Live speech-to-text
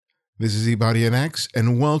This is eBody and X,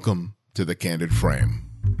 and welcome to The Candid Frame.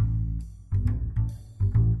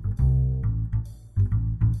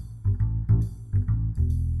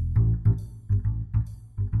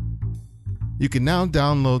 You can now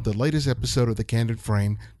download the latest episode of The Candid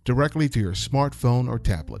Frame directly to your smartphone or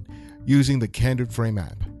tablet using the Candid Frame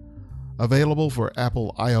app. Available for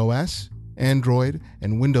Apple iOS, Android,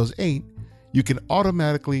 and Windows 8, you can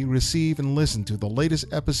automatically receive and listen to the latest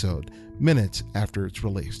episode minutes after it's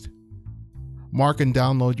released. Mark and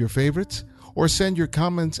download your favorites or send your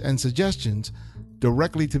comments and suggestions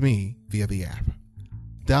directly to me via the app.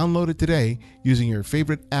 Download it today using your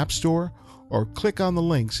favorite app store or click on the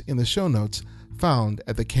links in the show notes found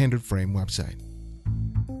at the Candid Frame website.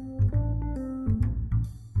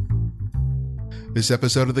 This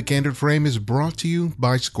episode of The Candid Frame is brought to you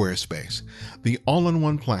by Squarespace, the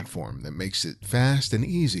all-in-one platform that makes it fast and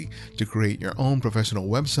easy to create your own professional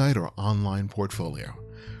website or online portfolio.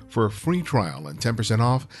 For a free trial and 10%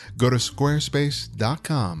 off, go to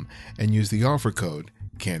squarespace.com and use the offer code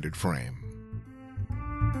CandidFrame.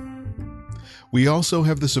 We also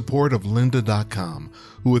have the support of lynda.com,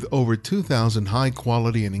 who with over 2,000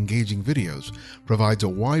 high-quality and engaging videos provides a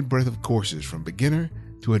wide breadth of courses from beginner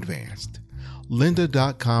to advanced.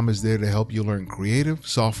 Lynda.com is there to help you learn creative,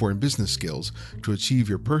 software, and business skills to achieve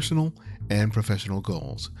your personal and professional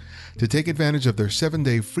goals. To take advantage of their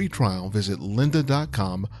 7-day free trial, visit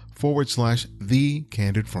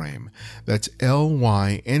lynda.com/thecandidframe. That's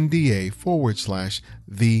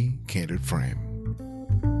LYNDA/thecandidframe.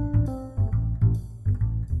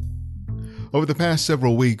 Over the past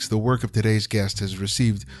several weeks, the work of today's guest has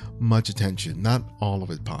received much attention, not all of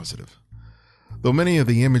it positive. Though many of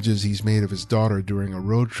the images he's made of his daughter during a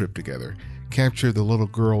road trip together capture the little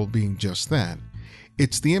girl being just that,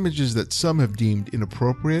 it's the images that some have deemed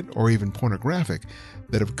inappropriate or even pornographic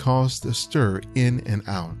that have caused a stir in and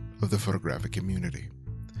out of the photographic community.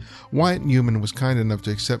 Wyatt Neumann was kind enough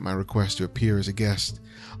to accept my request to appear as a guest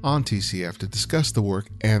on TCF to discuss the work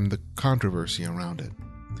and the controversy around it.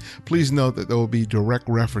 Please note that there will be direct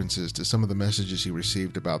references to some of the messages he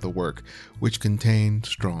received about the work, which contain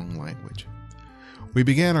strong language. We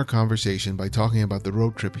began our conversation by talking about the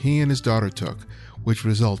road trip he and his daughter took, which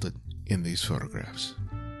resulted in these photographs.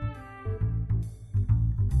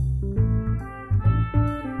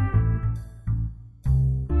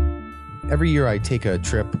 Every year I take a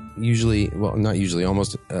trip,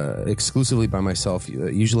 almost exclusively by myself,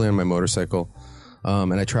 usually on my motorcycle.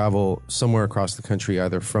 And I travel somewhere across the country,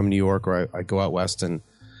 either from New York or I go out west and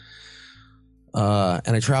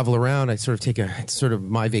I travel around. I sort of it's sort of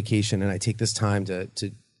my vacation, and I take this time to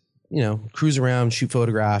cruise around, shoot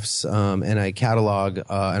photographs, and I catalog. And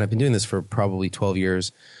I've been doing this for probably 12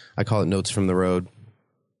 years. I call it Notes from the Road,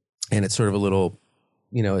 and it's sort of a little,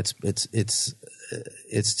 it's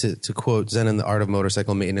to quote Zen in the Art of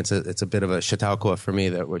Motorcycle Maintenance. It's a bit of a Chautauqua for me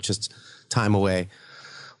that we're just time away.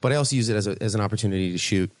 But I also use it as an opportunity to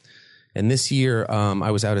shoot. And this year,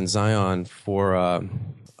 I was out in Zion for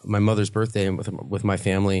my mother's birthday with my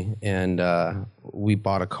family, and we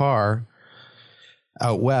bought a car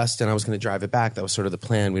out west, and I was going to drive it back. That was sort of the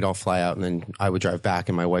plan. We'd all fly out, and then I would drive back.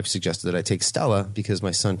 And my wife suggested that I take Stella because my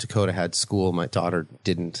son Dakota had school, my daughter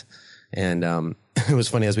didn't. And it was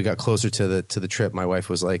funny, as we got closer to the trip, my wife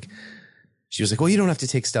was like, well, you don't have to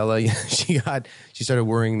take Stella. She started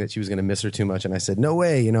worrying that she was going to miss her too much. And I said, no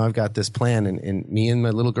way, I've got this plan, and me and my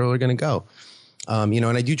little girl are going to go.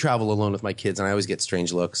 And I do travel alone with my kids, and I always get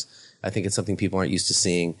strange looks. I think it's something people aren't used to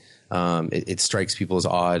seeing. It strikes people as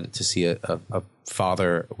odd to see a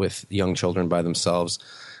father with young children by themselves.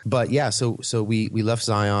 But yeah, so we left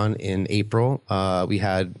Zion in April. We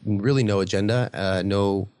had really no agenda,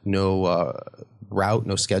 no route,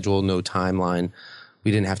 no schedule, no timeline. We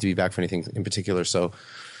didn't have to be back for anything in particular. So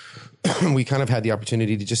we kind of had the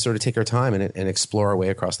opportunity to just sort of take our time and explore our way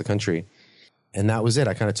across the country. And that was it.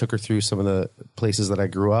 I kind of took her through some of the places that I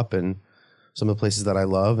grew up and some of the places that I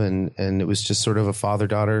love. And it was just sort of a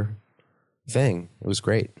father-daughter thing. It was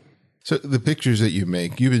great. So the pictures that you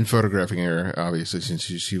make, you've been photographing her, obviously, since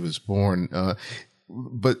she was born.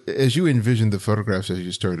 But as you envisioned the photographs as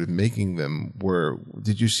you started making them,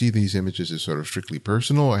 did you see these images as sort of strictly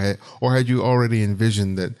personal, or had you already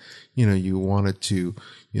envisioned that, you wanted to,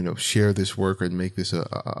 share this work and make this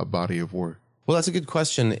a body of work? Well, that's a good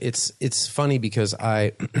question. It's funny because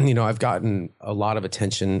I've gotten a lot of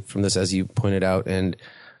attention from this, as you pointed out, and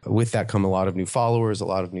with that come a lot of new followers, a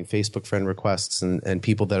lot of new Facebook friend requests, and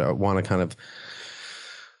people that want to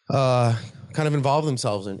kind of involve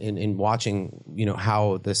themselves in watching,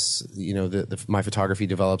 how this, my photography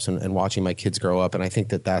develops and watching my kids grow up. And I think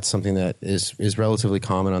that that's something that is relatively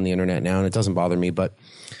common on the internet now, and it doesn't bother me. But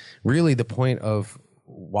really the point of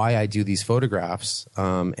why I do these photographs.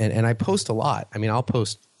 And I post a lot. I mean, I'll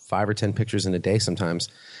post 5 or 10 pictures in a day sometimes.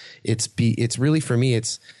 It's really, for me,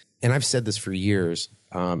 and I've said this for years,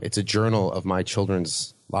 it's a journal of my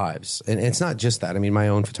children's lives. And it's not just that. I mean, my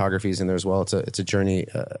own photography is in there as well. It's a journey,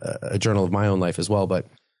 a journal of my own life as well. But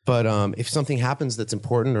if something happens that's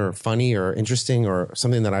important or funny or interesting or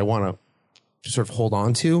something that I want to sort of hold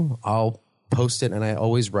on to, I'll post it. And I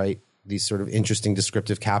always write these sort of interesting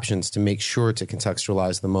descriptive captions to make sure to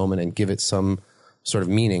contextualize the moment and give it some sort of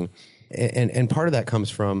meaning. And part of that comes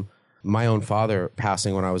from my own father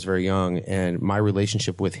passing when I was very young, and my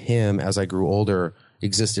relationship with him as I grew older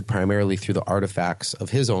existed primarily through the artifacts of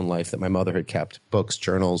his own life that my mother had kept: books,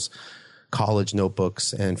 journals, college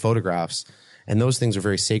notebooks, and photographs. And those things are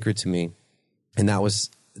very sacred to me. And that was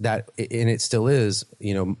that, and it still is,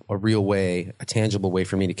 a real way, a tangible way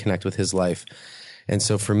for me to connect with his life. And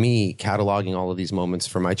so for me, cataloging all of these moments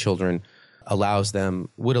for my children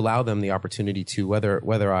would allow them the opportunity to,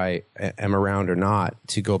 whether I am around or not,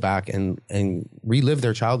 to go back and relive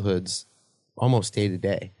their childhoods almost day to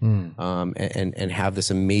day, and have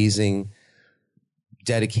this amazing,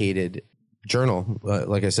 dedicated journal,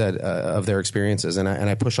 like I said, of their experiences. And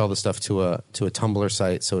I push all the stuff to a Tumblr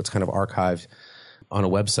site, so it's kind of archived on a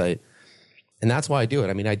website. And that's why I do it.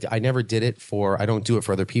 I mean, I never did it I don't do it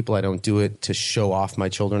for other people. I don't do it to show off my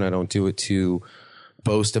children. I don't do it to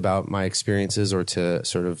boast about my experiences or to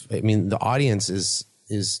sort of, I mean, the audience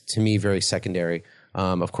is to me very secondary.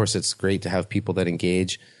 Of course, it's great to have people that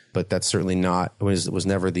engage, but that's certainly was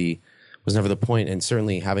never the point. And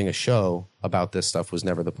certainly having a show about this stuff was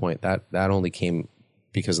never the point. That only came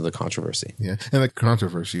because of the controversy. Yeah. And the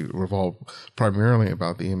controversy revolved primarily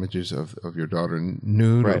about the images of your daughter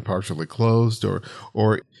nude, right, or partially clothed,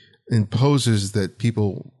 or in poses that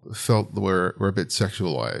people felt were a bit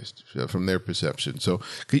sexualized from their perception. So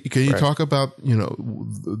can you talk about,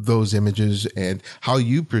 those images and how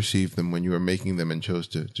you perceived them when you were making them and chose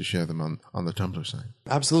to share them on the Tumblr site?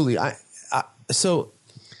 Absolutely. So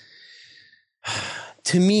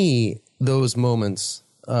to me, those moments,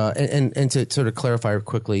 and to sort of clarify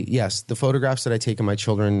quickly, yes, the photographs that I take of my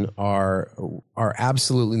children are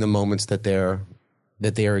absolutely the moments that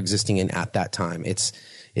they are existing in at that time. It's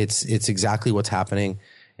exactly what's happening.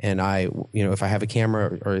 And if I have a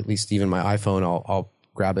camera or at least even my iPhone, I'll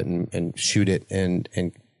grab it and shoot it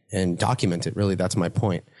and document it. Really, that's my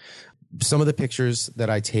point. Some of the pictures that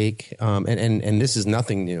I take, and this is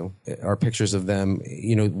nothing new, are pictures of them.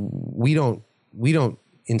 We don't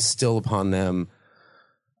instill upon them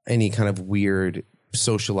any kind of weird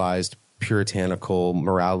socialized puritanical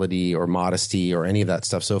morality or modesty or any of that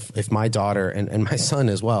stuff. So if my daughter and my son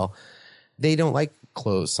as well, they don't like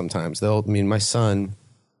clothes sometimes. My son,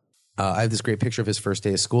 I have this great picture of his first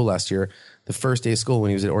day of school last year. The first day of school when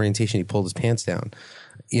he was at orientation, he pulled his pants down,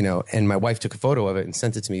 and my wife took a photo of it and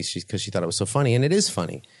sent it to me because she thought it was so funny. And it is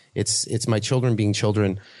funny. It's my children being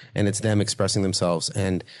children, and it's them expressing themselves.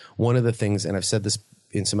 And one of the things, and I've said this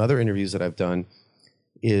in some other interviews that I've done,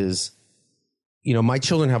 is, my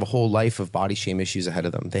children have a whole life of body shame issues ahead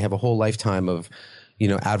of them. They have a whole lifetime of,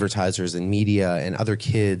 advertisers and media and other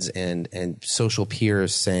kids and social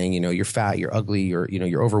peers saying, you're fat, you're ugly,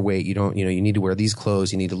 you're overweight, you need to wear these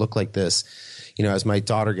clothes, you need to look like this. As my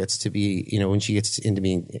daughter gets to be, when she gets into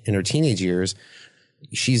being in her teenage years,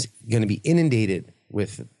 she's going to be inundated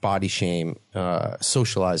with body shame,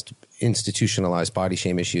 socialized, institutionalized body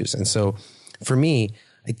shame issues. And so for me,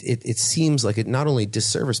 it seems like it not only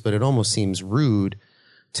disservice, but it almost seems rude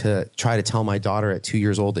to try to tell my daughter at 2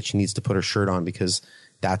 years old that she needs to put her shirt on because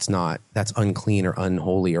that's unclean or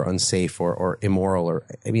unholy or unsafe or immoral.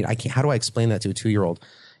 How do I explain that to a 2-year-old?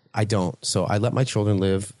 I don't. So I let my children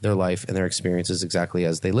live their life and their experiences exactly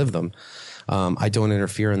as they live them. I don't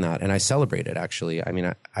interfere in that, and I celebrate it, actually.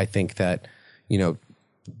 I think that, I'm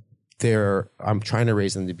trying to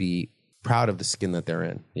raise them to be proud of the skin that they're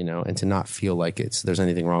in, and to not feel like there's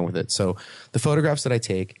anything wrong with it. So the photographs that I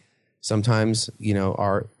take sometimes,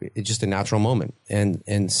 are just a natural moment.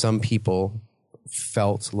 And some people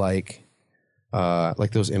felt like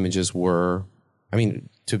those images were,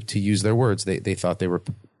 to use their words, they thought they were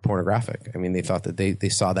pornographic. They thought that they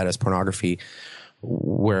saw that as pornography,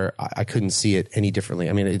 where I couldn't see it any differently.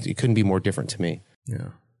 It couldn't be more different to me. Yeah.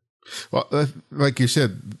 Well, like you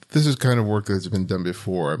said, this is kind of work that's been done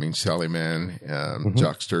before. Sally Mann,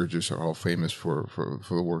 Jock Sturgis are all famous for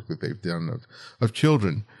the work that they've done of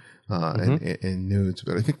children and nudes.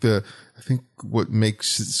 But I think what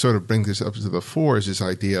brings this up to the fore is this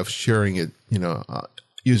idea of sharing it,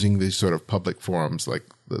 using these sort of public forums like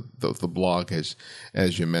the blog as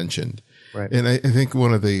you mentioned. Right. And I think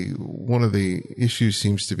one of the issues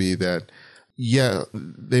seems to be that, yeah,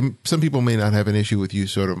 some people may not have an issue with you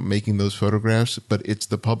sort of making those photographs, but it's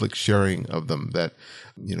the public sharing of them that,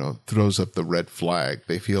 throws up the red flag.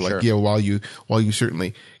 They feel like, yeah, while you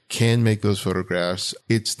certainly can make those photographs,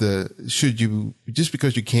 it's just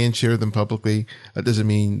because you can share them publicly, that doesn't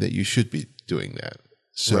mean that you should be doing that.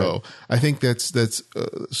 So I think that's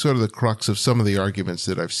sort of the crux of some of the arguments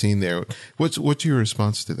that I've seen there. What's your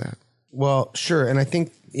response to that? Well, sure. And I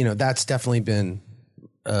think, that's definitely been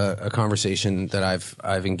a conversation that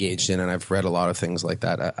I've engaged in, and I've read a lot of things like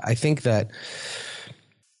that. I think that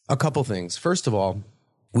a couple things. First of all,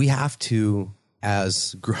 we have to,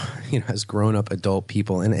 as grown up adult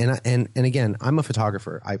people, and again, I'm a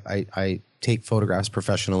photographer. I take photographs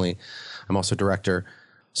professionally. I'm also a director.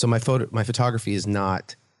 So my photography is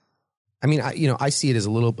not, I see it as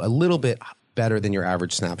a little bit better than your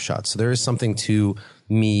average snapshot. So there is something to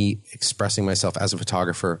me expressing myself as a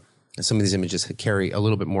photographer. And some of these images carry a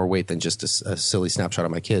little bit more weight than just a silly snapshot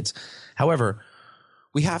of my kids. However,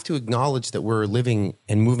 we have to acknowledge that we're living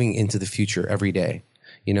and moving into the future every day.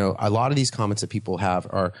 A lot of these comments that people have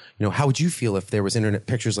are, how would you feel if there was internet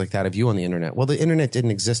pictures like that of you on the internet? Well, the internet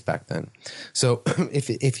didn't exist back then. So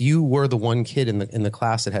if you were the one kid in the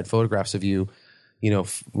class that had photographs of you,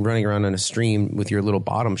 running around on a stream with your little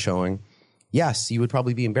bottom showing, yes, you would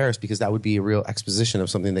probably be embarrassed, because that would be a real exposition of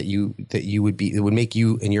something that it would make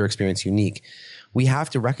you and your experience unique. We have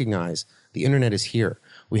to recognize the internet is here.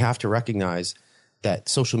 We have to recognize that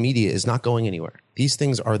social media is not going anywhere. These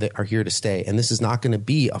things are here to stay, and this is not going to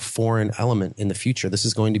be a foreign element in the future. This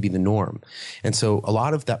is going to be the norm. And so a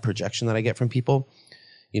lot of that projection that I get from people,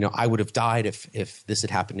 I would have died if this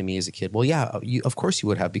had happened to me as a kid. Well, yeah, of course you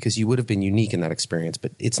would have, because you would have been unique in that experience,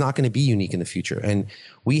 but it's not going to be unique in the future. And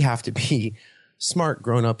we have to be smart,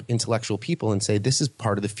 grown up, intellectual people and say, this is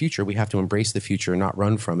part of the future. We have to embrace the future and not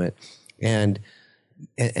run from it. And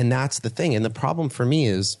that's the thing. And the problem for me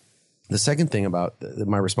is, the second thing about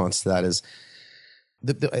my response to that is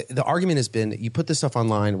the argument has been, you put this stuff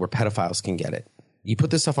online where pedophiles can get it. You put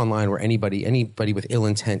this stuff online where anybody with ill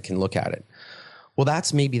intent can look at it. Well,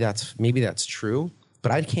 maybe that's true,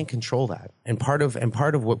 but I can't control that. And part of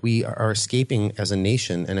what we are escaping as a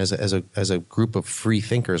nation and as a group of free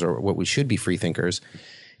thinkers, or what we should be free thinkers,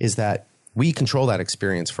 is that we control that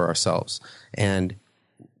experience for ourselves. And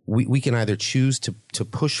we can either choose to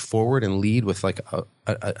push forward and lead with like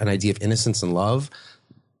an idea of innocence and love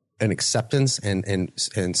and acceptance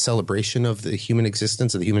and celebration of the human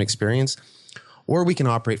existence, of the human experience, or we can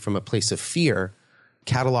operate from a place of fear,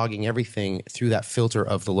 cataloging everything through that filter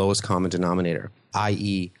of the lowest common denominator,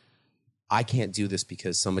 i.e., I can't do this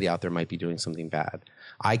because somebody out there might be doing something bad.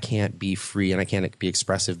 I can't be free and I can't be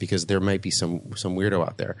expressive because there might be some weirdo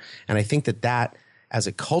out there. And I think that as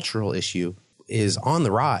a cultural issue is on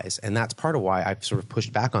the rise, and that's part of why I've sort of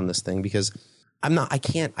pushed back on this thing, because I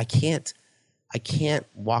can't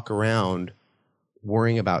walk around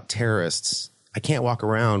worrying about terrorists. I can't walk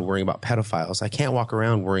around worrying about pedophiles. I can't walk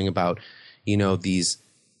around worrying about, these,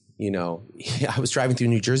 I was driving through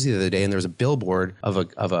New Jersey the other day, and there was a billboard of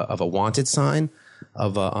a wanted sign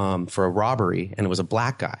for a robbery, and it was a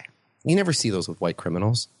black guy. You never see those with white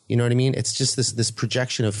criminals. You know what I mean? It's just this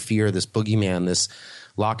projection of fear, this boogeyman, this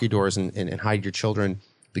lock your doors and hide your children.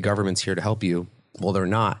 The government's here to help you. Well, they're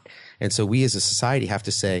not. And so we as a society have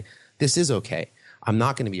to say, this is okay. I'm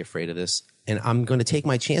not going to be afraid of this. And I'm going to take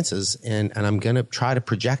my chances, and I'm going to try to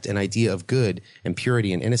project an idea of good and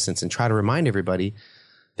purity and innocence, and try to remind everybody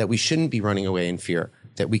that we shouldn't be running away in fear,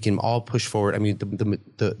 that we can all push forward. I mean,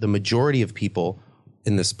 the majority of people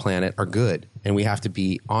in this planet are good, and we have to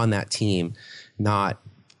be on that team, not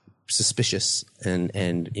suspicious and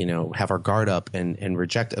have our guard up and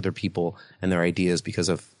reject other people and their ideas because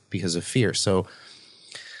of fear. So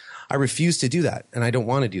I refuse to do that, and I don't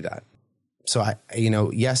want to do that. So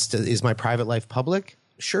yes, is my private life public?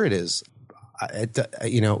 Sure it is.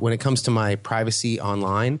 When it comes to my privacy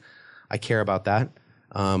online, I care about that.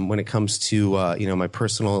 When it comes to, my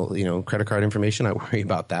personal, credit card information, I worry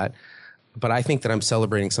about that. But I think that I'm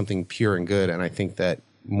celebrating something pure and good. And I think that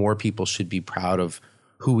more people should be proud of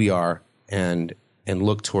who we are and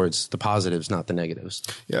look towards the positives, not the negatives.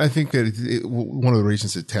 Yeah, I think that one of the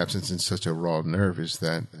reasons it taps into such a raw nerve is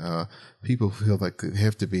that people feel like they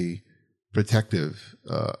have to be protective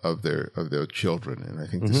of their children. And I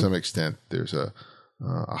think to some extent there's a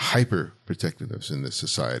hyper protectiveness in this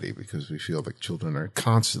society, because we feel like children are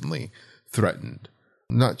constantly threatened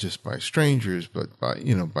not just by strangers, but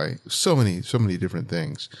by so many different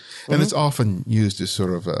things. And it's often used as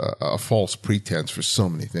sort of a false pretense for so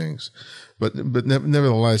many things. But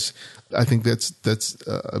nevertheless, I think that's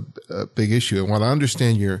a big issue. And while I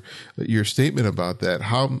understand your statement about that,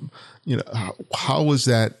 how was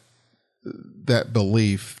that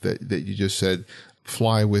belief that you just said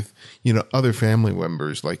fly with other family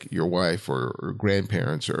members like your wife or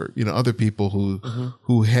grandparents or other people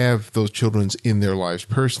who have those children in their lives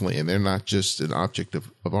personally, and they're not just an object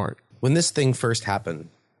of art? When this thing first happened,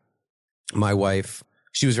 my wife,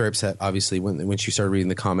 she was very upset, obviously, when she started reading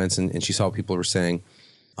the comments and she saw what people were saying.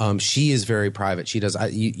 She is very private. She does.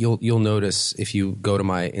 You'll notice if you go to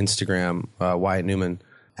my Instagram, Wyatt Neumann,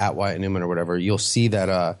 at Wyatt Neumann or whatever, you'll see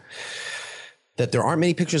that there aren't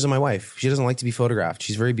many pictures of my wife. She doesn't like to be photographed.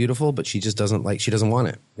 She's very beautiful, but she just doesn't want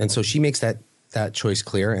it. And so she makes that choice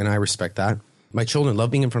clear, and I respect that. My children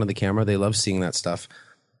love being in front of the camera. They love seeing that stuff.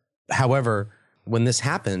 However, when this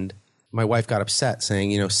happened, my wife got upset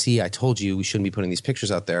saying, see, I told you we shouldn't be putting these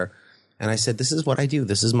pictures out there. And I said, this is what I do.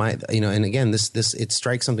 This is my, and again, this, it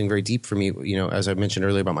strikes something very deep for me. As I mentioned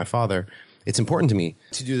earlier about my father, it's important to me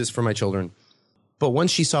to do this for my children. But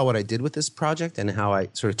once she saw what I did with this project and how I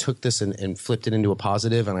sort of took this and flipped it into a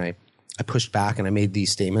positive, and I pushed back and I made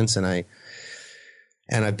these statements, and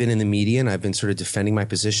I've been in the media and I've been sort of defending my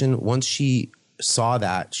position. Once she saw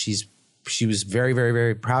that, she was very, very,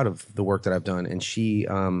 very proud of the work that I've done. And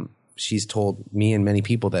she's told me and many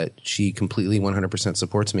people that she completely 100%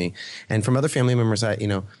 supports me. And from other family members,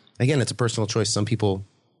 again, it's a personal choice. Some people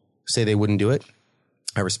say they wouldn't do it.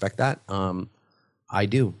 I respect that. I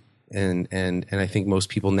do. And I think most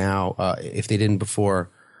people now, if they didn't before,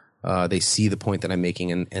 they see the point that I'm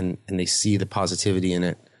making and they see the positivity in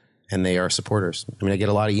it, and they are supporters. I mean, I get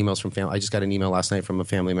a lot of emails from family. I just got an email last night from a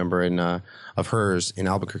family member of hers in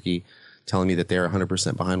Albuquerque telling me that they're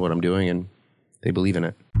 100% behind what I'm doing and they believe in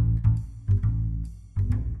it.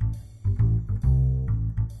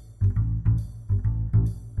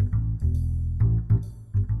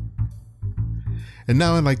 And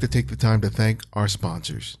now I'd like to take the time to thank our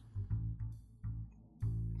sponsors.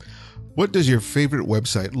 What does your favorite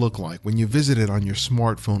website look like when you visit it on your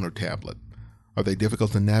smartphone or tablet? Are they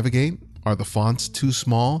difficult to navigate? Are the fonts too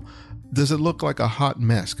small? Does it look like a hot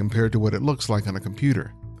mess compared to what it looks like on a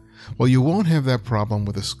computer? Well, you won't have that problem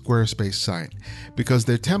with a Squarespace site because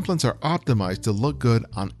their templates are optimized to look good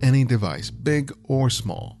on any device, big or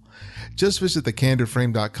small. Just visit the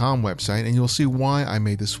candidframe.com website and you'll see why I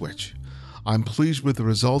made the switch. I'm pleased with the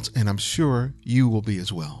results, and I'm sure you will be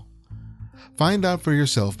as well. Find out for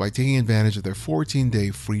yourself by taking advantage of their 14-day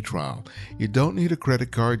free trial. You don't need a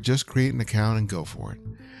credit card, just create an account and go for it.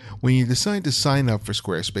 When you decide to sign up for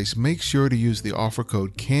Squarespace, make sure to use the offer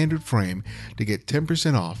code CandidFrame to get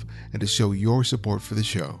 10% off and to show your support for the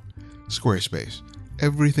show. Squarespace,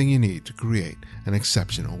 everything you need to create an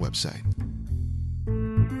exceptional website.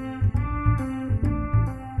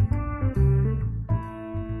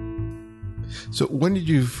 So when did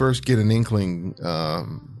you first get an inkling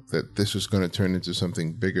that this was going to turn into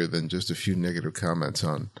something bigger than just a few negative comments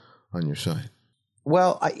on your site?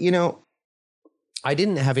 Well, I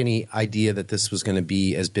didn't have any idea that this was going to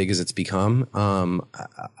be as big as it's become.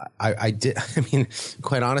 I did. I mean,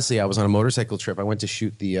 quite honestly, I was on a motorcycle trip. I went to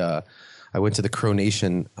shoot I went to the Crow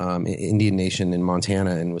Nation, Indian Nation in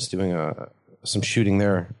Montana, and was doing some shooting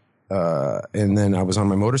there. And then I was on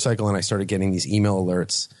my motorcycle and I started getting these email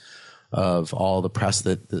alerts of all the press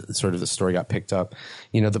that sort of the story got picked up.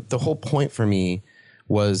 The whole point for me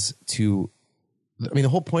was the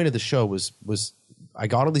whole point of the show was I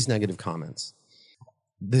got all these negative comments.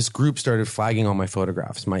 This group started flagging all my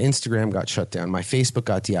photographs. My Instagram got shut down. My Facebook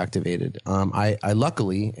got deactivated. I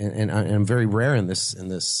luckily, and I'm very rare in this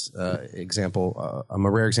example. I'm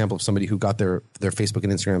a rare example of somebody who got their Facebook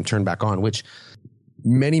and Instagram turned back on, which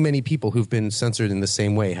many people who've been censored in the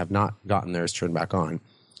same way have not gotten theirs turned back on.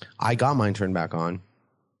 I got mine turned back on,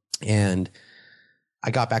 and I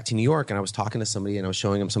got back to New York and I was talking to somebody and I was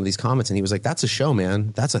showing him some of these comments, and he was like, "That's a show,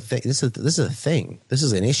 man. That's a thing. This is a thing. This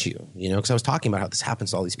is an issue." Because I was talking about how this happens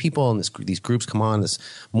to all these people, and these groups come on, this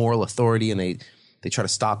moral authority, and they try to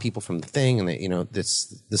stop people from the thing, and they,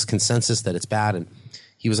 this consensus that it's bad. And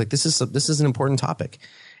he was like, "This is an important topic."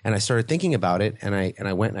 And I started thinking about it, and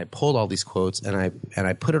I went and I pulled all these quotes and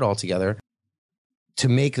I put it all together to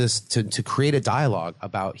make this to create a dialogue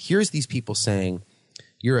about, here's these people saying,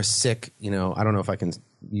 you're a sick, I don't know if I can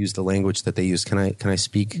use the language that they use. Can I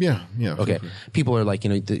speak? Yeah. Okay. People are like,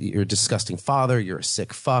 you're a disgusting father. You're a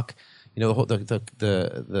sick fuck.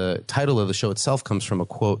 The title of the show itself comes from a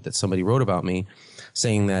quote that somebody wrote about me.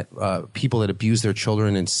 saying that people that abuse their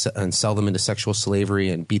children and sell them into sexual slavery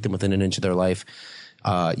and beat them within an inch of their life,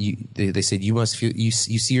 they said you must feel you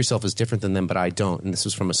see yourself as different than them, but I don't. And this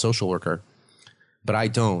was from a social worker, but I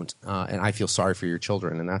don't, and I feel sorry for your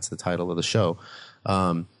children, and that's the title of the show.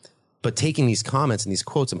 But taking these comments and these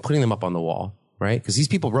quotes and putting them up on the wall, right? Because these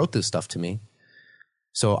people wrote this stuff to me,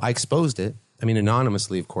 so I exposed it. I mean,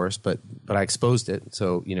 anonymously, of course, but I exposed it.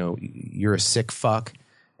 So, you know, you're a sick fuck.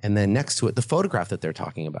 And then next to it, the photograph that they're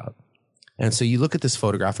talking about. And so you look at this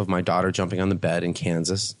photograph of my daughter jumping on the bed in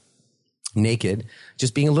Kansas, naked,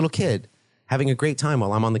 just being a little kid, having a great time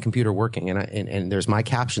while I'm on the computer working. And there's my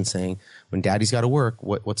caption saying, when daddy's got to work,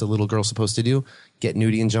 what's a little girl supposed to do? Get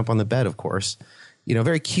nudie and jump on the bed, of course. You know,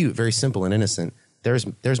 very cute, very simple and innocent.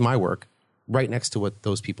 There's my work right next to what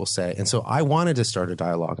those people say. And so I wanted to start a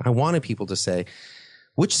dialogue. I wanted people to say,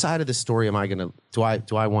 which side of the story am I going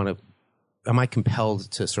to, am I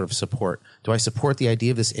compelled to sort of support? Do I support the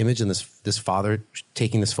idea of this image and this father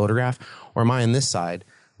taking this photograph? Or am I on this side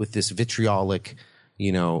with this vitriolic,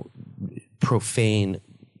 you know, profane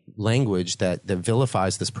language that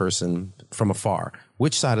vilifies this person from afar?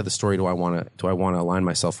 Which side of the story do I want to align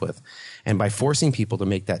myself with? And by forcing people to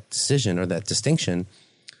make that decision or that distinction,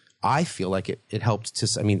 I feel like it helped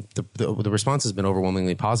to, I mean, the response has been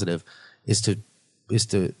overwhelmingly positive, is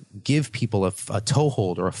to give people a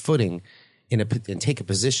toehold or a footing and take a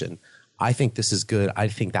position. I think this is good. I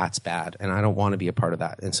think that's bad. And I don't want to be a part of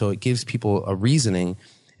that. And so it gives people a reasoning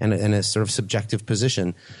and a sort of subjective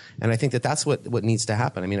position. And I think that that's what needs to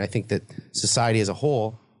happen. I mean, I think that society as a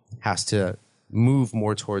whole has to move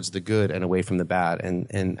more towards the good and away from the bad.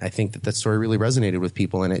 And I think that story really resonated with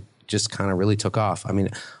people, and it just kind of really took off. I mean,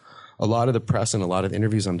 a lot of the press and a lot of the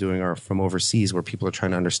interviews I'm doing are from overseas, where people are trying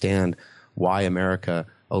to understand why America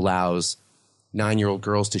allows 9-year-old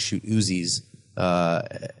girls to shoot Uzis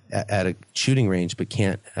at a shooting range, but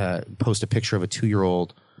can't post a picture of a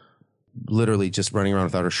 2-year-old literally just running around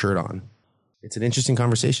without her shirt on. It's an interesting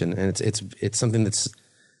conversation, and it's something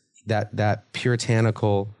that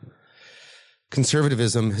puritanical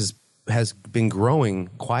conservatism has been growing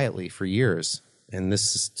quietly for years, and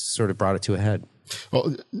this sort of brought it to a head.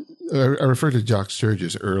 Well, I referred to Jock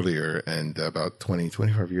Sturgis earlier, and about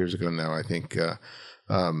 25 years ago now, I think,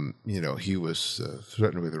 you know, he was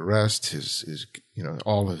threatened with arrest. His you know,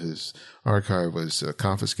 all of his archive was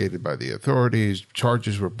confiscated by the authorities.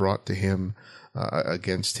 Charges were brought to him,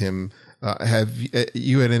 against him. Have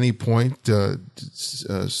you at any point,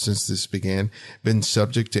 since this began, been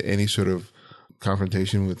subject to any sort of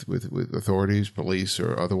confrontation with authorities, police,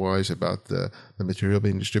 or otherwise about the material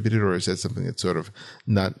being distributed, or is that something that sort of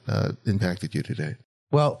not impacted you today?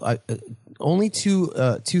 Well, only two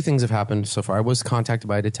things have happened so far. I was contacted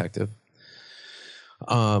by a detective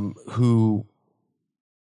who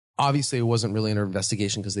obviously it wasn't really under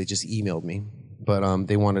investigation because they just emailed me, but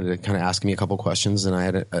they wanted to kind of ask me a couple questions, and I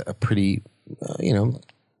had a pretty you know,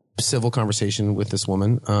 civil conversation with this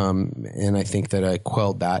woman, and I think that I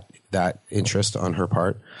quelled that interest on her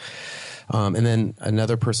part. And then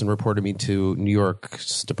another person reported me to New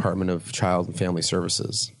York's Department of Child and Family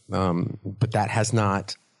Services, but that has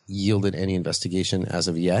not yielded any investigation as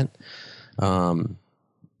of yet.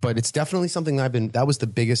 But it's definitely something that was the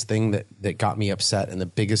biggest thing that got me upset, and the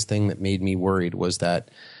biggest thing that made me worried was that,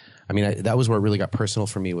 I mean, that was where it really got personal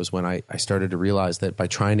for me, was when I started to realize that by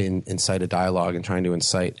trying to incite a dialogue and trying to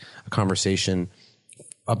incite a conversation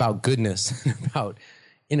about goodness and about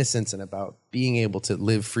innocence and about being able to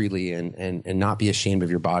live freely and not be ashamed of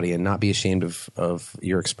your body and not be ashamed of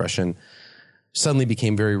your expression, suddenly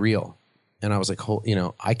became very real. And I was like, you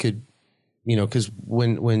know, I could, you know, because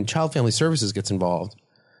when Child Family Services gets involved,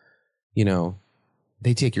 you know,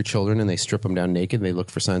 they take your children and they strip them down naked. They look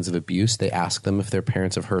for signs of abuse. They ask them if their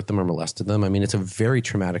parents have hurt them or molested them. I mean, it's a very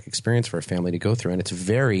traumatic experience for a family to go through, and it's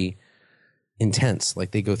very intense.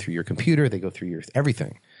 Like, they go through your computer, they go through your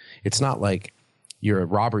everything. It's not like you're a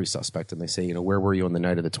robbery suspect and they say, you know, where were you on the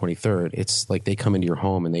night of the 23rd? It's like they come into your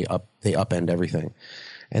home and they upend everything.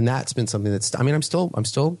 And that's been something that's, I mean, I'm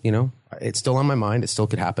still, you know, it's still on my mind. It still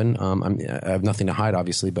could happen. I have nothing to hide,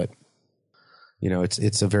 obviously, but you know,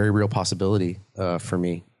 it's a very real possibility for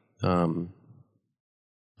me. But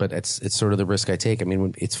it's sort of the risk I take. I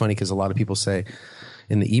mean, it's funny because a lot of people say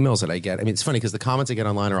in the emails that I get, I mean, it's funny because the comments I get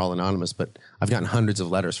online are all anonymous, but I've gotten hundreds of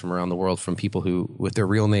letters from around the world from people who, with their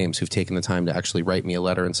real names, who've taken the time to actually write me a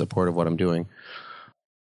letter in support of what I'm doing.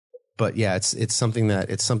 But yeah, it's something that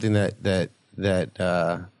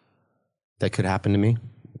could happen to me,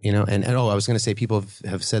 you know. And I was going to say, people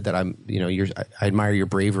have said that I'm, you know, I admire your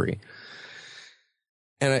bravery.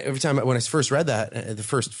 And every time when I first read that, the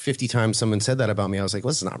first 50 times someone said that about me, I was like,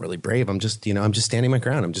 well, this is not really brave. I'm just, I'm just standing my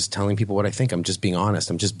ground. I'm just telling people what I think. I'm just being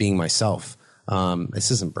honest. I'm just being myself.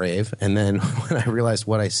 This isn't brave. And then when I realized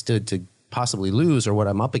what I stood to possibly lose or what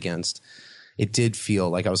I'm up against, it did feel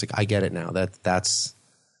like I was like, I get it now.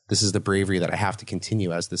 This is the bravery that I have to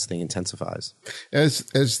continue as this thing intensifies. As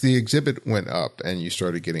the exhibit went up and you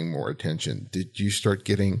started getting more attention, did you start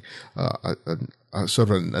getting a sort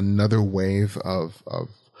of another wave of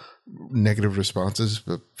negative responses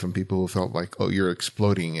from people who felt like, oh, you're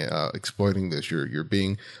exploiting this, you're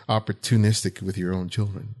being opportunistic with your own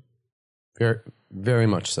children? Very, very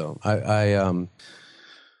much so. I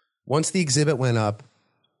once the exhibit went up,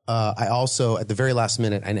 I also at the very last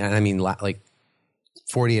minute, and I mean like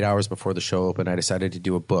 48 hours before the show opened, I decided to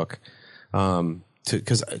do a book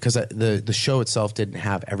because the show itself didn't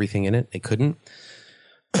have everything in it. It couldn't.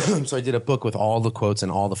 So I did a book with all the quotes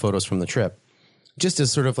and all the photos from the trip, just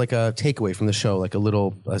as sort of like a takeaway from the show, like a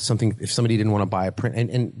little something if somebody didn't want to buy a print.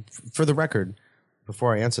 And for the record,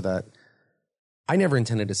 before I answer that, I never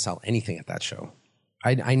intended to sell anything at that show.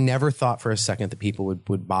 I never thought for a second that people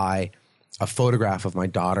would buy a photograph of my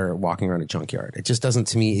daughter walking around a junkyard. It just doesn't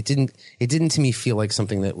to me. It didn't to me feel like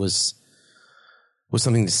something that was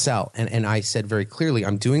something to sell. And I said very clearly,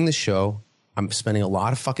 I'm doing this show. I'm spending a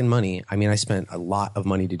lot of fucking money. I mean, I spent a lot of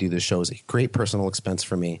money to do this show. It was a great personal expense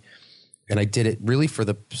for me. And I did it really for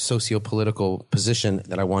the socio-political position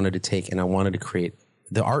that I wanted to take. And I wanted to create.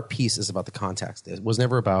 The art piece is about the context. It was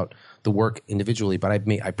never about the work individually, but I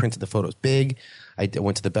printed the photos big. I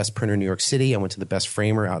went to the best printer in New York City. I went to the best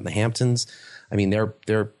framer out in the Hamptons. I mean,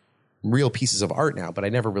 they're real pieces of art now, but I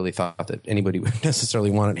never really thought that anybody would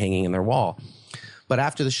necessarily want it hanging in their wall. But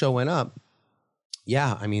after the show went up,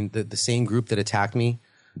 yeah, I mean, the same group that attacked me,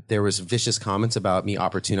 there was vicious comments about me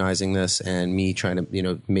opportunizing this and me trying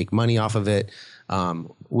to, make money off of it,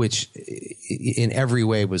 which in every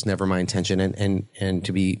way was never my intention. And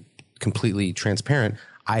to be completely transparent,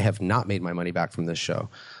 I have not made my money back from this show.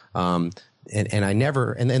 And I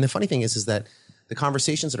never, and the funny thing is that the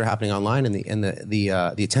conversations that are happening online and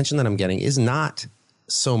the attention that I'm getting is not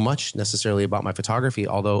so much necessarily about my photography,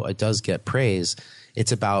 although it does get praise.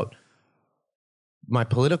 It's about my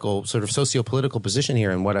political sort of socio-political position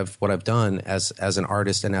here and what I've done as an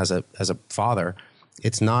artist and as a father.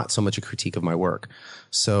 It's not so much a critique of my work.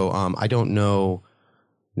 So I don't know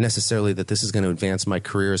necessarily that this is going to advance my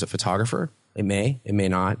career as a photographer. It may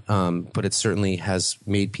not, but it certainly has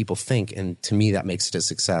made people think, and to me that makes it a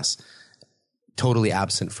success. Totally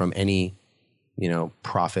absent from any,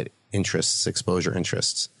 profit interests, exposure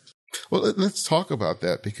interests. Well, let's talk about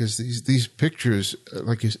that, because these pictures,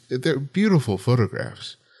 they're beautiful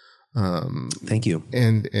photographs. Thank you.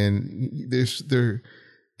 And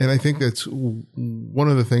I think that's one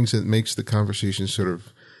of the things that makes the conversation sort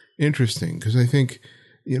of interesting, because I think,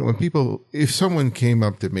 if someone came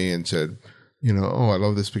up to me and said, oh, I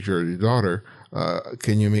love this picture of your daughter,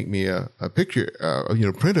 can you make me a picture,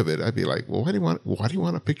 print of it? I'd be like, well, why do you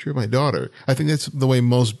want a picture of my daughter? I think that's the way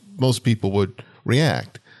most people would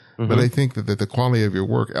react. Mm-hmm. But I think that the quality of your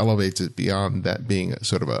work elevates it beyond that being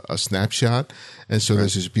sort of a snapshot. And so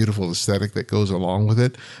there's this beautiful aesthetic that goes along with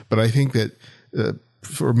it. But I think that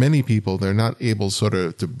for many people, they're not able sort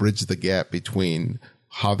of to bridge the gap between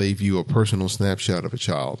how they view a personal snapshot of a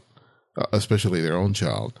child, especially their own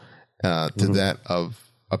child, to that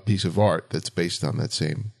of a piece of art that's based on that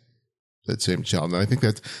same child. And I think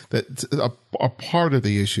that's a part of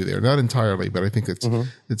the issue there. Not entirely, but I think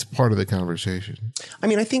it's part of the conversation. I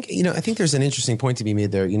mean, I think there's an interesting point to be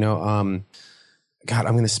made there. God,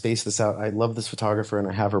 I'm going to space this out. I love this photographer and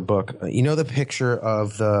I have her book. The picture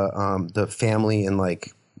of the family in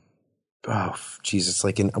like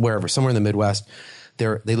in wherever, somewhere in the Midwest.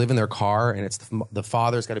 They live in their car, and it's the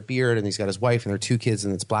father's got a beard and he's got his wife and their two kids,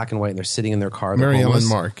 and it's black and white, and they're sitting in their car. Mary Ellen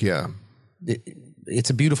Mark, yeah. It's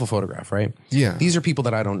a beautiful photograph, right? Yeah. These are people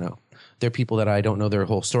that I don't know. They're people that I don't know their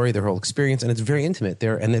whole story, their whole experience, and it's very intimate.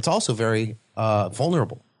 And it's also very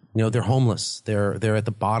vulnerable. They're homeless. They're at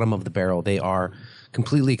the bottom of the barrel. They are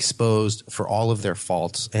completely exposed for all of their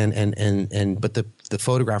faults. But the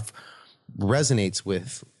photograph resonates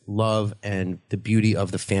with love and the beauty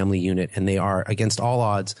of the family unit, and they are against all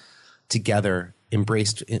odds together,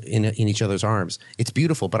 embraced in each other's arms. It's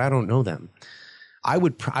beautiful, but I don't know them. I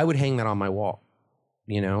would hang that on my wall,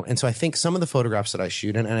 and so I think some of the photographs that I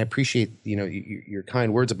shoot, and I appreciate your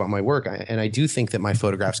kind words about my work, and I do think that my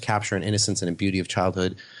photographs capture an innocence and a beauty of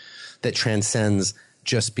childhood that transcends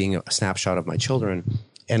just being a snapshot of my children.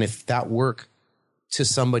 And if that work to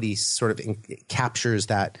somebody sort of captures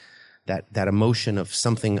that that emotion of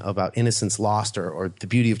something about innocence lost or the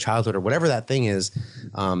beauty of childhood or whatever that thing is.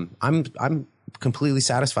 I'm completely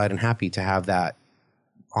satisfied and happy to have that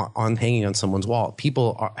on hanging on someone's wall.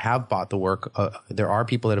 People have bought the work. There are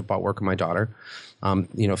people that have bought work of my daughter.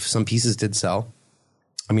 Some pieces did sell.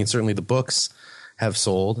 I mean, certainly the books have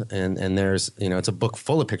sold, and there's, it's a book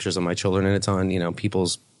full of pictures of my children, and it's on,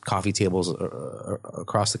 people's coffee tables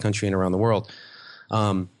across the country and around the world.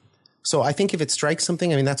 So I think if it strikes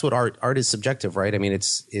something, I mean, that's what art is subjective, right? I mean,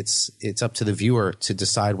 it's up to the viewer to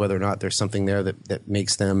decide whether or not there's something there that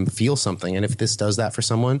makes them feel something. And if this does that for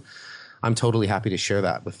someone, I'm totally happy to share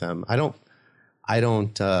that with them. I don't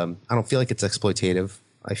feel like it's exploitative.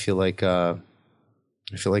 I feel like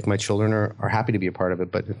my children are happy to be a part of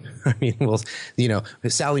it. But I mean,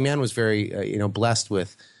 Sally Mann was very, blessed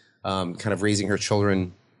with kind of raising her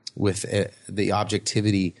children with the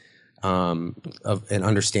objectivity of an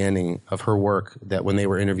understanding of her work, that when they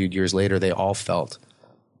were interviewed years later, they all felt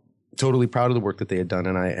totally proud of the work that they had done.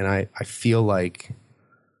 And I feel like,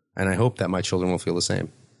 and I hope that my children will feel the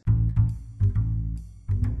same.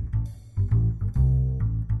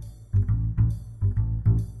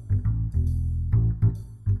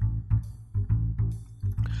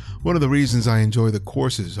 One of the reasons I enjoy the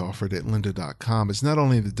courses offered at lynda.com is not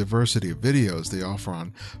only the diversity of videos they offer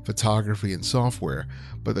on photography and software,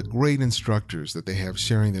 but the great instructors that they have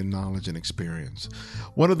sharing their knowledge and experience.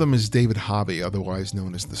 One of them is David Hobby, otherwise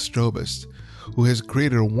known as the Strobist, who has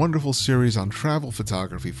created a wonderful series on travel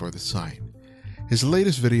photography for the site. His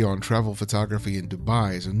latest video on travel photography in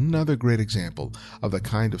Dubai is another great example of the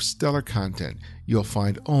kind of stellar content you'll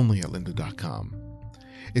find only at lynda.com.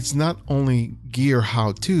 It's not only gear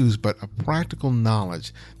how-tos, but a practical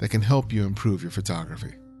knowledge that can help you improve your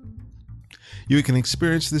photography. You can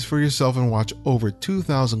experience this for yourself and watch over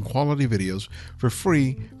 2,000 quality videos for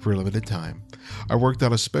free for a limited time. I worked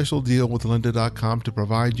out a special deal with lynda.com to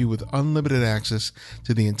provide you with unlimited access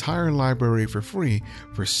to the entire library for free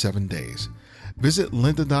for 7 days. Visit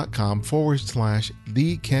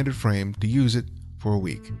lynda.com/thecandidframe to use it for a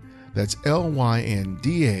week. That's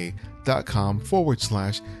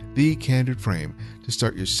lynda.com/thecandidframe to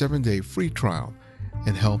start your 7-day free trial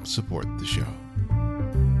and help support the show.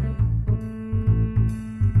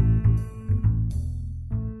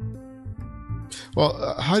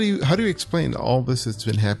 Well, how do you explain all this that's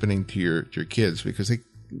been happening to your kids, because they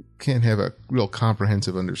can't have a real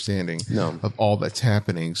comprehensive understanding of all that's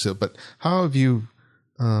happening? So, but how have you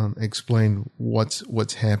explained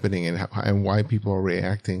what's happening and why people are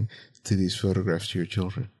reacting to these photographs to your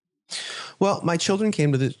children? Well, my children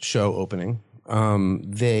came to the show opening.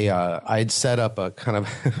 I'd set up a kind of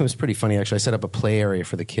it was pretty funny actually. I set up a play area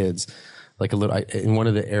for the kids, like in one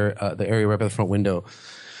of the area right by the front window.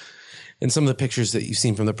 In some of the pictures that you've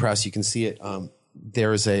seen from the press, you can see it.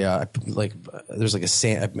 There's a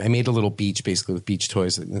sand. I made a little beach basically with beach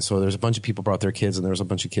toys, and so there's a bunch of people brought their kids, and there was a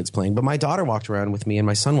bunch of kids playing. But my daughter walked around with me, and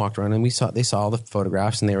my son walked around, and they saw all the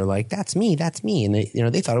photographs, and they were like, "That's me," and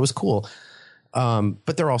they thought it was cool.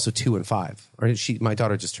 But they're also 2 and 5. My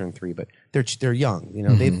daughter just turned 3, but they're young.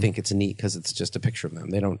 They think it's neat because it's just a picture of them.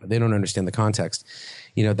 They don't understand the context.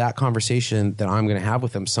 That conversation that I'm going to have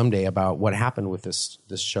with them someday about what happened with this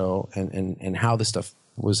show and how this stuff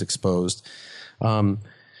was exposed.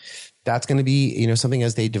 That's going to be, something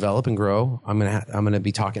as they develop and grow. I'm going to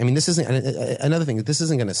be talking. I mean, this isn't another thing. This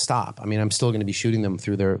isn't going to stop. I mean, I'm still going to be shooting them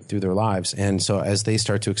through their lives. And so as they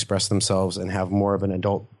start to express themselves and have more of an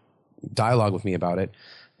adult dialogue with me about it,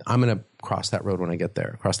 I'm going to cross that bridge when I get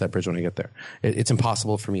there. It's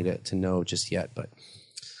impossible for me to know just yet, but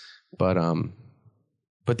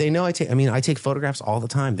they know I take photographs all the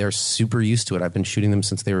time. They're super used to it. I've been shooting them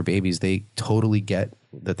since they were babies. They totally get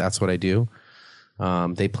that that's what I do.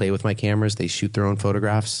 They play with my cameras. They shoot their own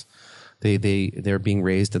photographs. They're being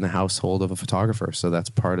raised in the household of a photographer. So that's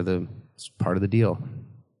part of the deal.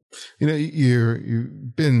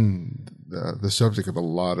 You've been the subject of a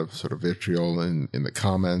lot of sort of vitriol in the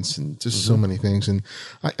comments and just so many things. And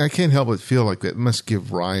I can't help but feel like that must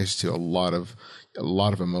give rise to a lot of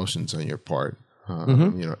emotions on your part.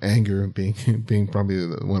 Anger being probably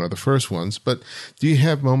one of the first ones. But do you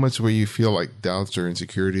have moments where you feel like doubts or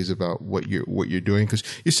insecurities about what you're doing? Because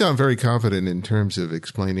you sound very confident in terms of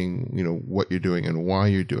explaining, what you're doing and why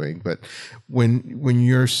you're doing. But when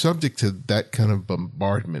you're subject to that kind of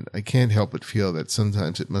bombardment, I can't help but feel that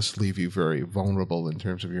sometimes it must leave you very vulnerable in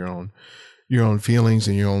terms of your own feelings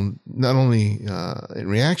and your own, not only in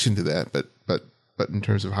reaction to that, but in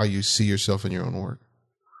terms of how you see yourself in your own work.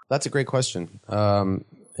 That's a great question. And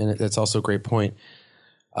it's also a great point.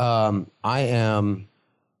 I am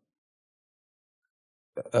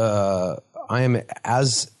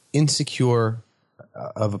as insecure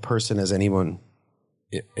of a person as anyone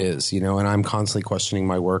is, and I'm constantly questioning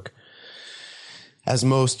my work, as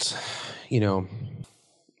most,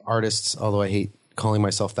 artists, although I hate calling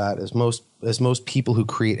myself that, as most people who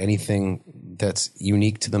create anything that's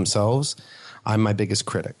unique to themselves, I'm my biggest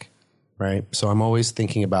critic, right? So I'm always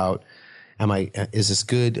thinking about, is this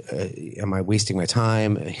good? Am I wasting my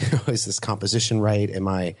time? Is this composition right? Am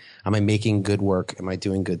I making good work? Am I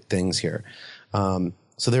doing good things here?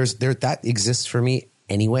 So that exists for me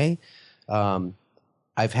anyway.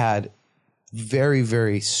 I've had very,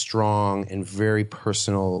 very strong and very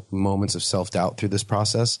personal moments of self-doubt through this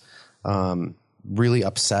process. Really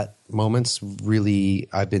upset moments. Really,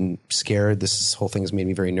 I've been scared. This whole thing has made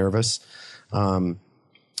me very nervous.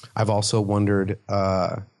 I've also wondered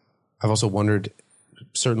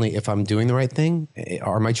certainly if I'm doing the right thing.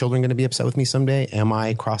 Are my children going to be upset with me someday? Am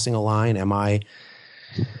I crossing a line? Am I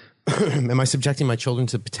subjecting my children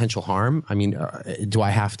to potential harm? I mean, do I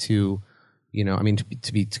have to,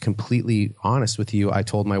 to be completely honest with you, I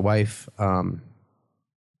told my wife, and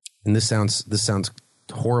this sounds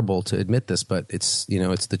horrible to admit this, but it's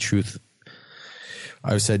the truth.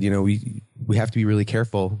 I said, we have to be really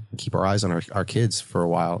careful and keep our eyes on our kids for a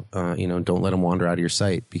while. Don't let them wander out of your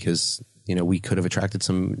sight, because, we could have attracted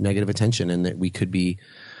some negative attention, and that we could be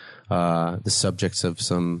the subjects of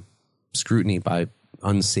some scrutiny by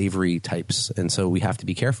unsavory types. And so we have to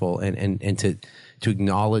be careful and to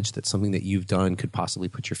acknowledge that something that you've done could possibly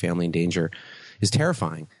put your family in danger is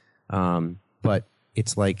terrifying. But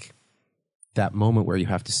it's like that moment where you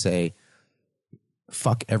have to say,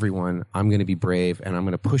 fuck everyone. I'm going to be brave, and I'm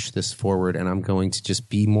going to push this forward, and I'm going to just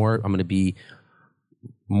be more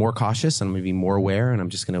cautious, and I'm going to be more aware, and I'm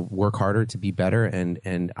just going to work harder to be better.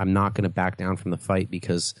 And I'm not going to back down from the fight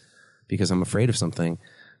because I'm afraid of something.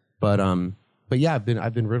 But yeah,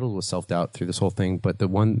 I've been riddled with self-doubt through this whole thing. But the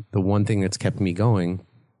one thing that's kept me going,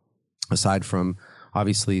 aside from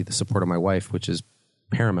obviously the support of my wife, which is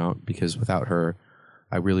paramount, because without her,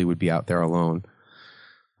 I really would be out there alone.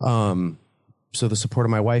 So the support of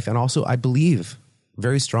my wife, and also I believe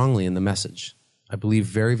very strongly in the message. I believe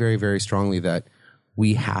very, very, very strongly that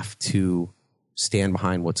we have to stand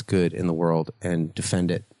behind what's good in the world and defend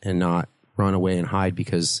it, and not run away and hide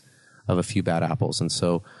because of a few bad apples. And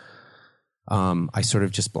so I sort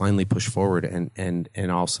of just blindly push forward,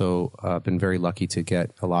 and also been very lucky to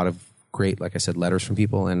get a lot of great, like I said, letters from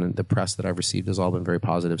people, and the press that I've received has all been very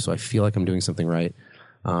positive. So I feel like I'm doing something right.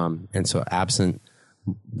 And so absent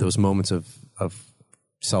those moments of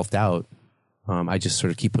self-doubt, I just sort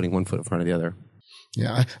of keep putting one foot in front of the other.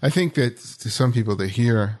 Yeah, I think that to some people, they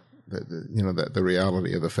hear the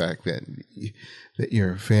reality of the fact that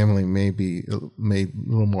your family may be made a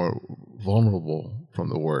little more vulnerable from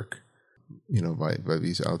the work, by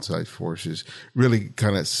these outside forces, really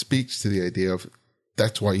kind of speaks to the idea of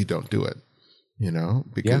that's why you don't do it,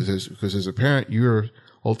 because as a parent, you're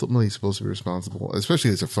ultimately supposed to be responsible,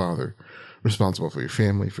 especially as a father, responsible for your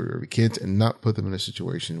family, for your kids, and not put them in a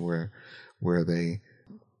situation where they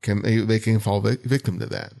can fall victim to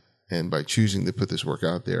that. And by choosing to put this work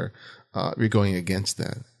out there, you're going against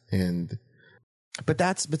that.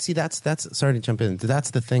 But see, that's sorry to jump in.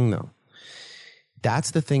 That's the thing, though.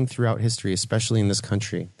 That's the thing throughout history, especially in this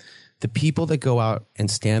country. The people that go out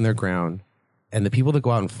and stand their ground, and the people that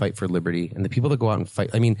go out and fight for liberty, and the people that go out and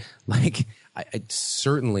fight. I mean, I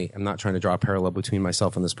certainly am not trying to draw a parallel between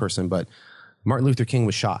myself and this person, but Martin Luther King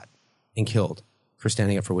was shot and killed for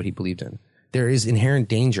standing up for what he believed in. There is inherent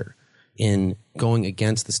danger in going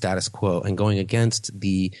against the status quo and going against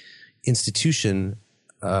the institution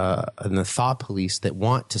and the thought police that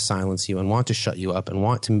want to silence you and want to shut you up and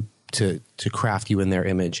want to craft you in their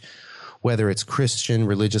image, whether it's Christian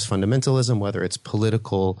religious fundamentalism, whether it's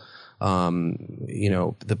political,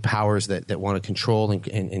 the powers that want to control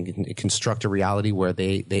and construct a reality where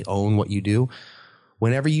they own what you do.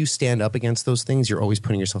 Whenever you stand up against those things, you're always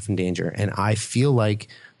putting yourself in danger. And I feel like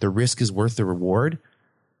the risk is worth the reward.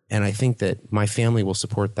 And I think that my family will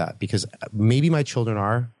support that, because maybe my children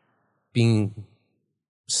are I mean,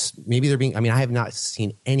 I have not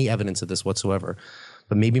seen any evidence of this whatsoever,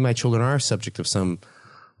 but maybe my children are subject of some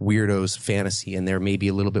weirdo's fantasy, and they're maybe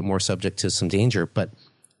a little bit more subject to some danger. But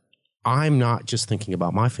I'm not just thinking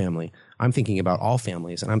about my family. I'm thinking about all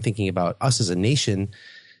families, and I'm thinking about us as a nation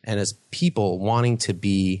and as people wanting to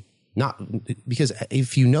be not, because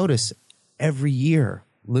if you notice, every year,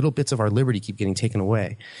 little bits of our liberty keep getting taken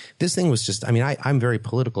away. This thing was just, I mean, I'm very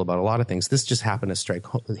political about a lot of things. This just happened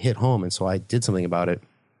to hit home, and so I did something about it.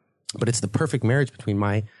 But it's the perfect marriage between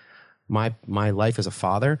my life as a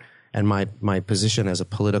father and my position as a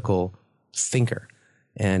political thinker.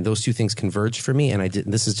 And those two things converged for me. And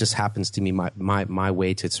this is just happens to me, my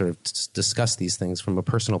way to sort of discuss these things from a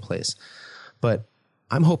personal place. But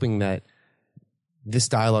I'm hoping that this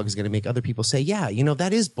dialogue is going to make other people say, yeah,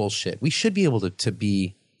 that is bullshit. We should be able to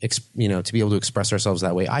be able to express ourselves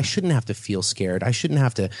that way. I shouldn't have to feel scared. I shouldn't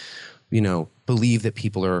have to, believe that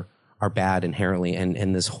people are bad inherently.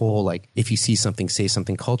 And this whole, like, if you see something, say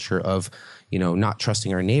something culture of, not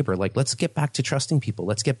trusting our neighbor. Like, let's get back to trusting people.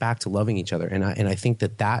 Let's get back to loving each other. And I think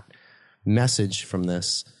that message from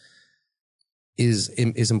this is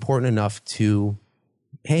important enough to,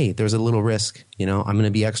 hey, there's a little risk. I'm going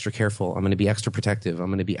to be extra careful. I'm going to be extra protective. I'm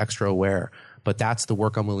going to be extra aware. But that's the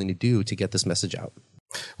work I'm willing to do to get this message out.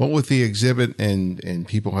 Well, with the exhibit and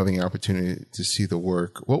people having the opportunity to see the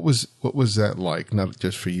work, what was that like? Not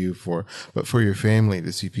just for you, but for your family,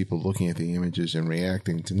 to see people looking at the images and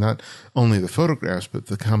reacting to not only the photographs but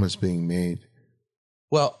the comments being made.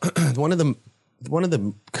 Well, one of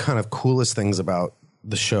the kind of coolest things about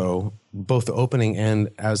the show, both the opening and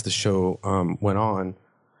as the show went on,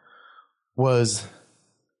 was,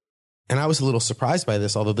 and I was a little surprised by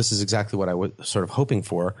this, although this is exactly what I was sort of hoping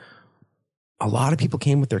for. A lot of people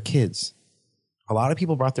came with their kids. A lot of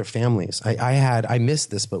people brought their families. I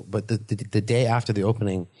missed this, but the day after the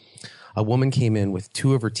opening, a woman came in with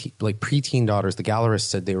two of her preteen daughters. The gallerist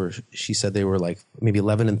said she said they were like maybe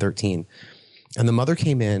 11 and 13. And the mother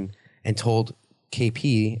came in and told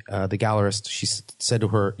KP, the gallerist, she said to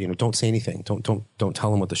her, don't say anything. Don't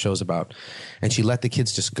tell them what the show's about. And she let the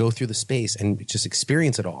kids just go through the space and just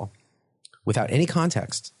experience it all without any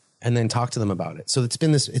context, and then talk to them about it. So it's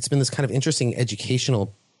been this kind of interesting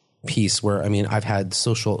educational piece where, I've had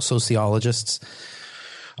sociologists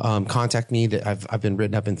contact me that I've been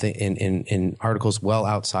written up in articles well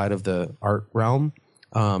outside of the art realm.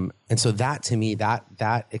 And so that, to me,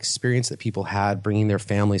 that experience that people had bringing their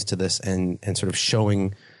families to this and sort of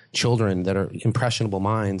showing children that are impressionable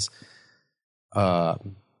minds,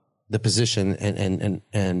 the position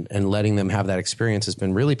and letting them have that experience has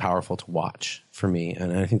been really powerful to watch for me.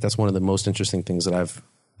 And I think that's one of the most interesting things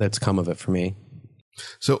that's come of it for me.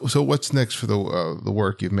 So what's next for the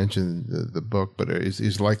work? You've mentioned the book, but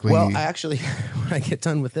is likely. Well, I actually, when I get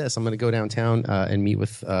done with this, I'm going to go downtown and meet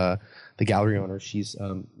with the gallery owner.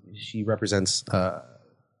 She represents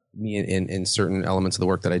me in certain elements of the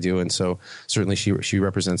work that I do, and so certainly she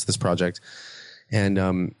represents this project.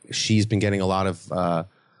 And she's been getting a lot of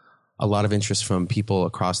interest from people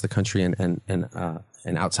across the country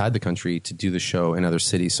and outside the country to do the show in other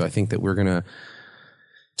cities. So I think that we're going to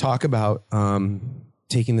talk about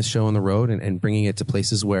taking the show on the road and bringing it to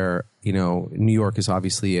places where, New York is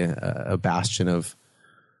obviously a bastion of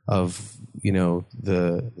the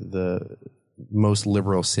most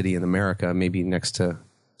liberal city in America, maybe next to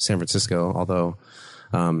San Francisco, although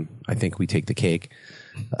I think we take the cake.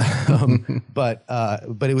 But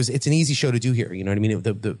it's an easy show to do here. You know what I mean?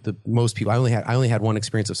 The most people, I only had one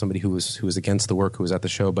experience of somebody who was against the work, who was at the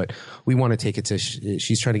show, but we want to take it to,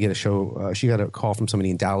 she's trying to get a show. She got a call from somebody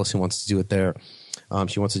in Dallas who wants to do it there.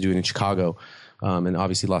 She wants to do it in Chicago. And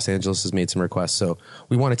obviously Los Angeles has made some requests. So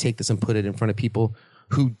we want to take this and put it in front of people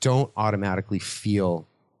who don't automatically feel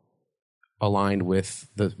aligned with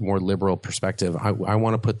the more liberal perspective. I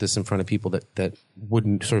want to put this in front of people that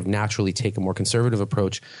wouldn't sort of naturally take a more conservative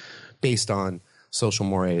approach based on social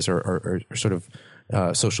mores or sort of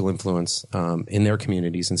social influence in their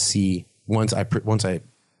communities, and see once I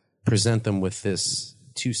present them with this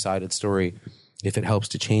two-sided story, if it helps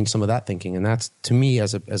to change some of that thinking. And that's, to me,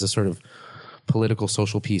 as a sort of political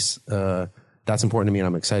social piece, that's important to me, and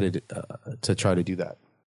I'm excited to try to do that.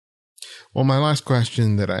 Well, my last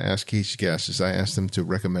question that I ask each guest is I ask them to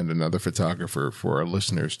recommend another photographer for our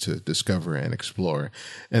listeners to discover and explore.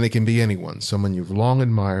 And it can be anyone, someone you've long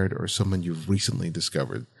admired or someone you've recently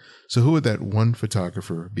discovered. So who would that one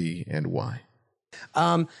photographer be and why?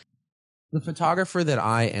 The photographer that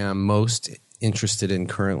I am most interested in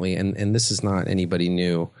currently, and this is not anybody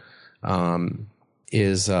new,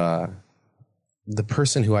 is the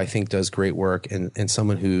person who I think does great work and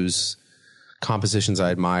someone whose compositions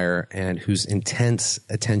I admire and whose intense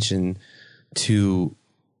attention to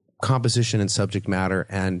composition and subject matter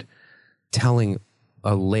and telling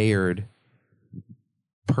a layered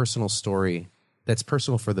personal story that's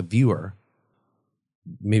personal for the viewer,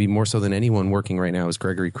 maybe more so than anyone working right now, is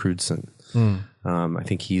Gregory Crewdson. I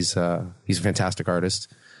think he's a fantastic artist,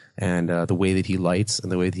 and the way that he lights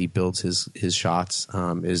and the way that he builds his shots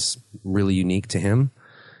is really unique to him.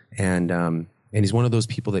 And he's one of those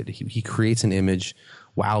people that he creates an image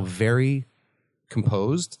while very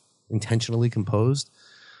composed, intentionally composed,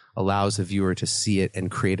 allows the viewer to see it and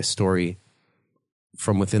create a story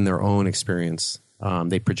from within their own experience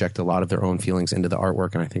they project a lot of their own feelings into the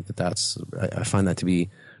artwork, and I think I find that to be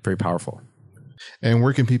very powerful. And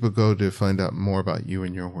where can people go to find out more about you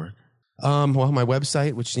and your work? Well, my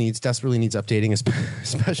website, which desperately needs updating,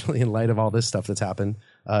 especially in light of all this stuff that's happened,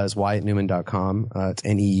 is WyattNeumann.com. It's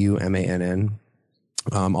Neumann.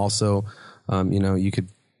 Also, you could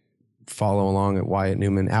follow along at Wyatt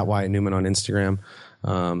Neumann on Instagram,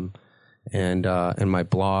 and my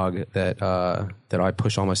blog that I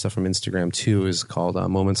push all my stuff from Instagram too is called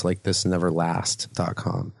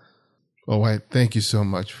momentslikethisneverlast.com. Well, Wyatt, thank you so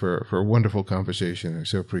much for a wonderful conversation. I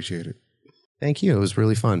so appreciate it. Thank you. It was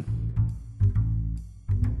really fun.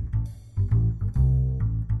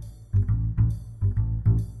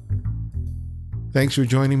 Thanks for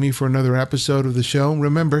joining me for another episode of the show.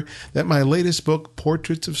 Remember that my latest book,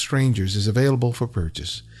 Portraits of Strangers, is available for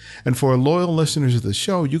purchase. And for loyal listeners of the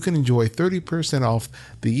show, you can enjoy 30% off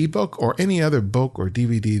the ebook or any other book or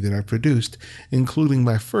DVD that I produced, including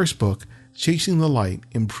my first book, Chasing the Light,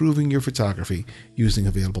 Improving Your Photography Using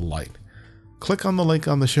Available Light. Click on the link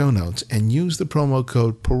on the show notes and use the promo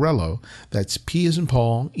code PORELLO, that's P as in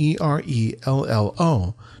Paul,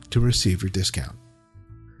 ERELLO, to receive your discount.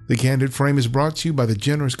 The Candid Frame is brought to you by the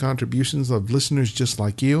generous contributions of listeners just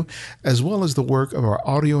like you, as well as the work of our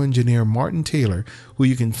audio engineer Martin Taylor, who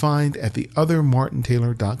you can find at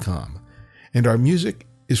theothermartintaylor.com. And our music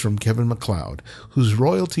is from Kevin MacLeod, whose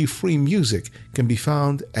royalty-free music can be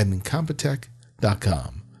found at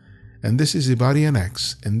incompetech.com. And this is Ibadian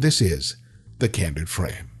X, and this is The Candid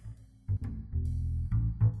Frame.